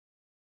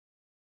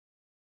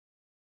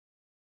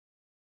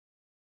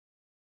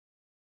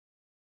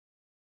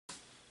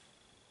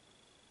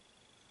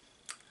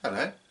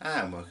Hello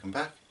and welcome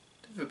back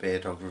to the Beer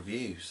Dog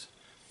Reviews.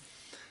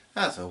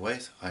 As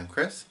always, I'm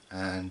Chris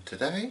and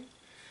today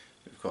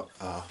we've got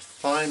our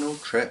final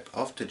trip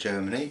off to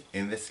Germany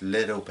in this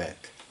little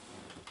bit.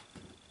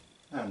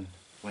 And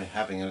we're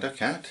having a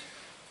look at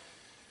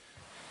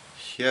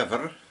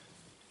Jever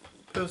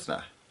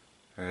Pilsener.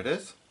 There it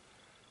is.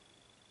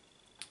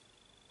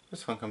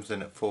 This one comes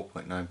in at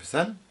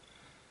 4.9%.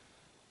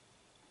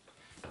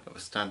 Got a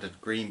standard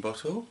green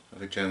bottle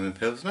of a German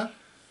Pilsner.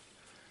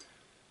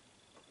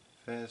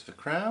 There's the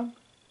crown,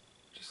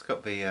 just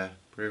got the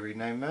brewery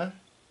name there.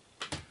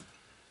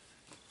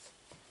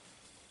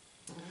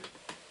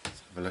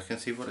 Let's have a look and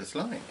see what it's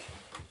like.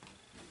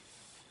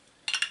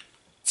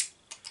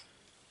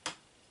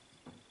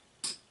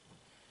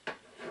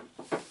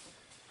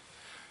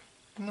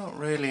 Not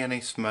really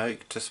any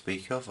smoke to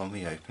speak of on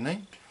the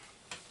opening.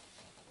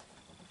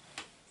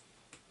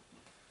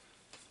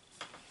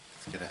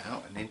 Let's get it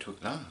out and into a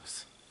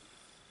glass.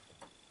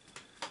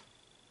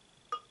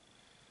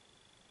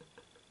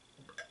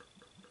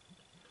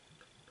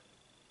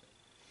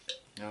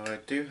 Now I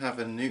do have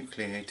a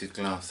nucleated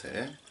glass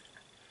here,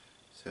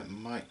 so it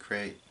might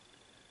create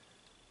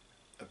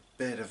a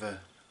bit of a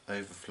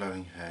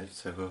overflowing head,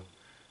 so we'll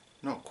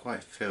not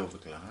quite fill the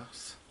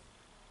glass.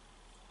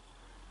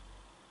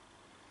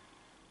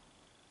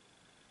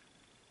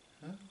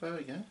 Oh, there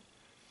we go.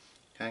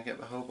 Can't get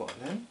the whole bottle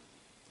in.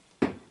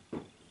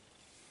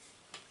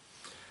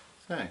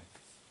 So,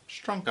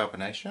 strong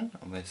carbonation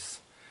on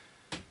this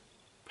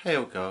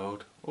pale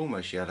gold,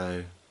 almost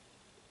yellow,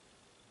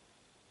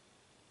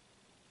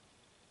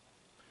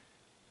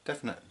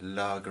 definite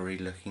lagery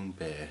looking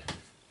beer.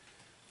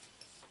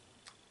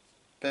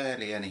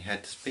 Barely any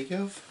head to speak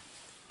of,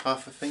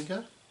 half a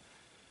finger,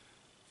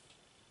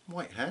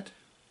 white head,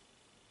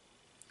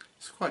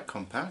 it's quite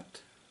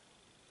compact,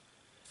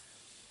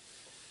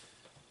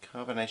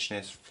 carbonation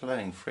is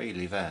flowing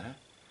freely there.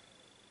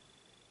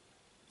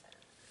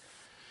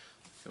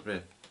 Got a bit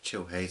of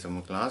chill haze on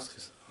my glass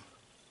because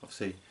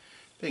obviously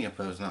being a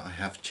Pilsner I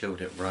have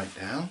chilled it right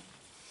down,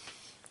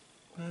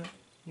 but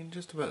you can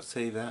just about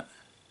see that.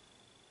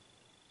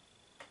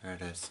 There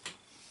it is.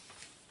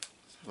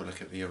 Let's have a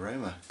look at the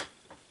aroma.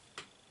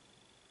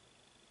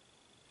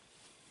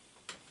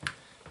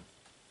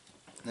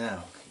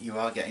 Now, you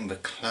are getting the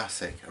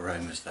classic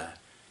aromas there.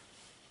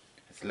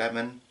 It's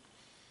lemon,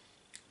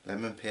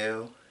 lemon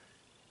peel,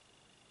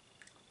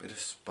 a bit of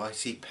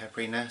spicy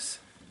pepperiness,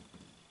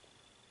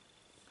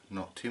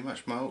 not too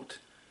much malt.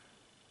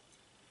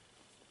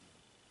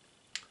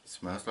 It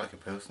smells like a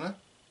Pilsner,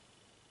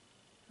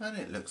 and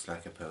it looks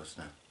like a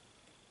Pilsner.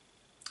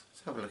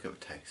 Let's have a look at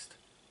the taste.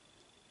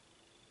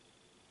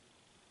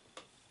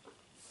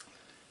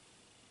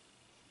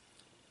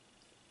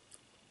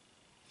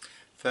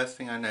 First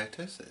thing I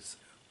notice is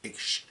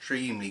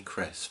extremely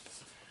crisp,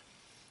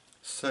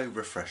 so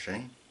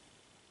refreshing.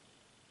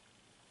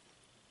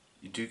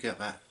 You do get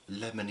that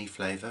lemony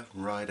flavour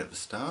right at the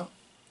start.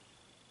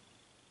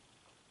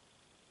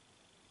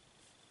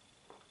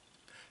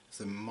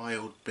 There's a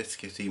mild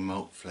biscuity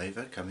malt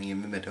flavour coming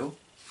in the middle,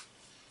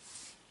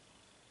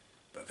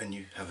 but then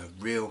you have a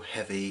real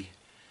heavy,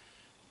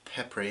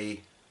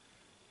 peppery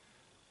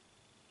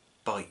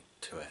bite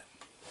to it.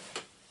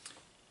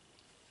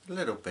 A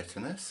little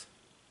bitterness.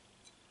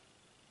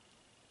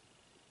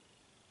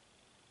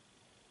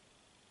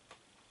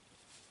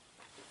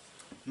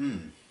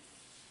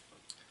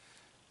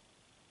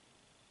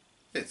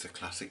 It's a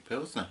classic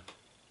Pilsner.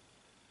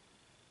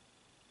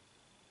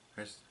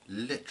 There's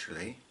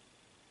literally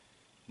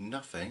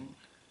nothing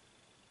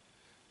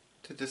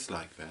to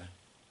dislike there.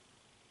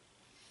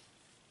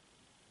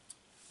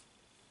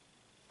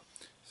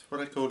 It's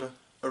what I call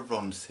a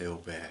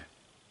Ronseal beer.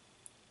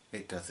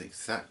 It does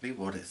exactly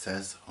what it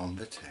says on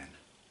the tin.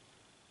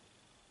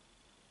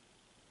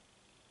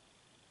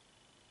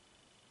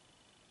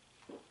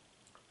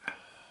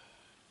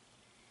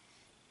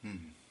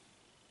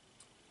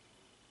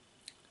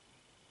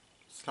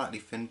 Slightly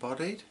thin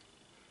bodied,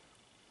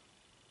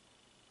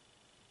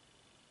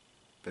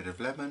 bit of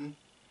lemon,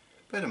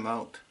 bit of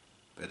malt,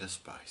 bit of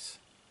spice.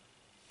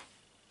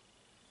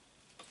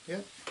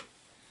 Yep,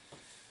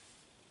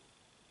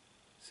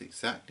 it's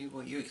exactly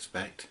what you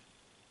expect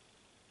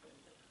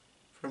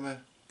from a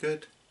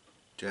good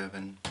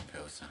German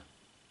Pilsner.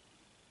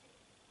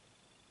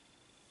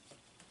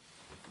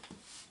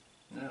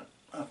 Now,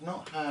 I've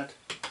not had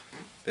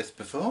this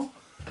before.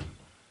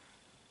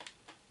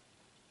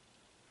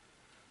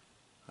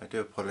 I do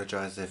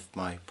apologise if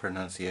my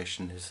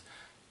pronunciation is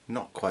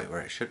not quite where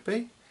it should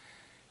be.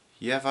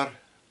 Jever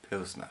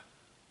Pilsener.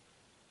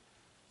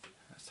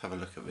 Let's have a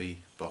look at the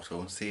bottle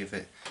and see if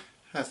it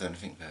has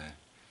anything there.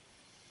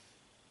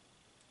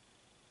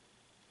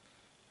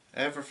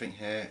 Everything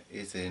here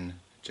is in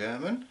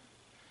German.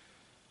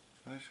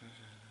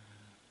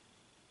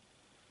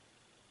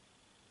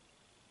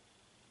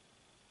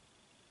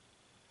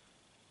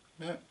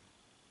 No.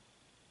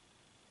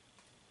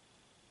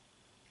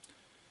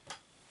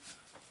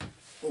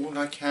 All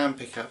I can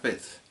pick up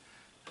is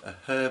a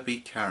herby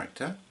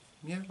character.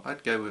 Yeah,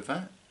 I'd go with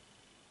that.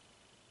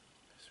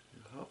 It's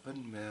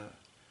Kelvin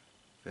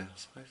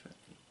Celsius.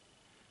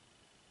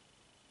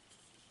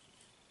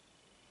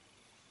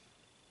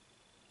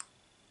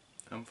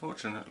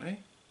 Unfortunately,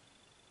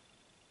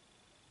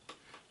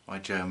 my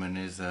German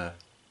is a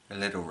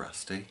little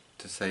rusty,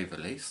 to say the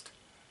least,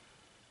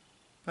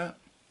 but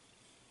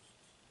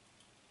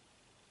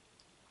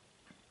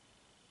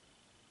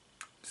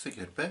it's a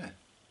good beer.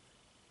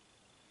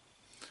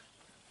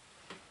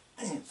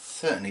 It's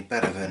certainly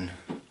better than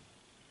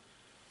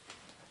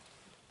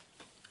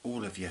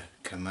all of your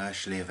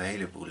commercially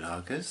available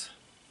lagers.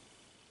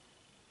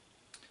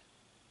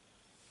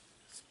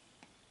 It's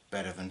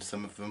better than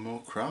some of the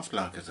more craft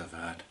lagers I've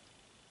had.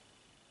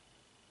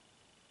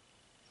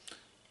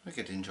 I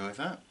could enjoy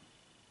that.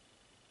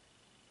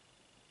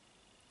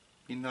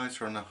 Be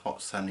nicer on a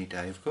hot sunny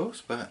day, of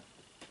course, but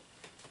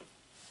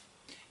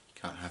you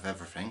can't have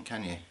everything,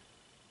 can you?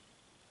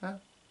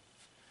 Well,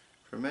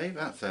 for me,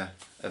 that's a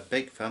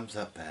big thumbs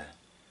up there.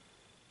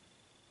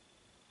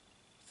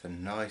 It's a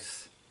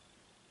nice,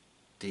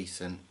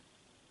 decent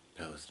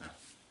Pilsner.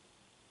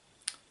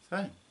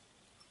 So,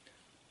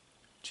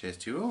 cheers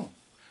to you all.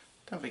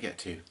 Don't forget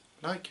to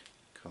like,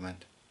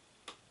 comment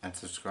and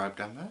subscribe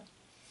down there.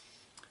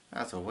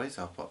 As always,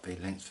 I'll pop the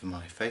links for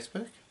my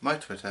Facebook, my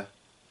Twitter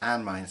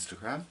and my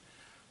Instagram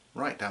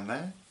right down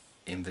there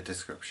in the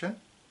description.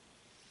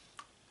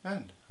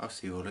 And I'll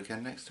see you all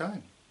again next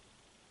time.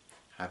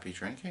 Happy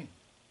drinking.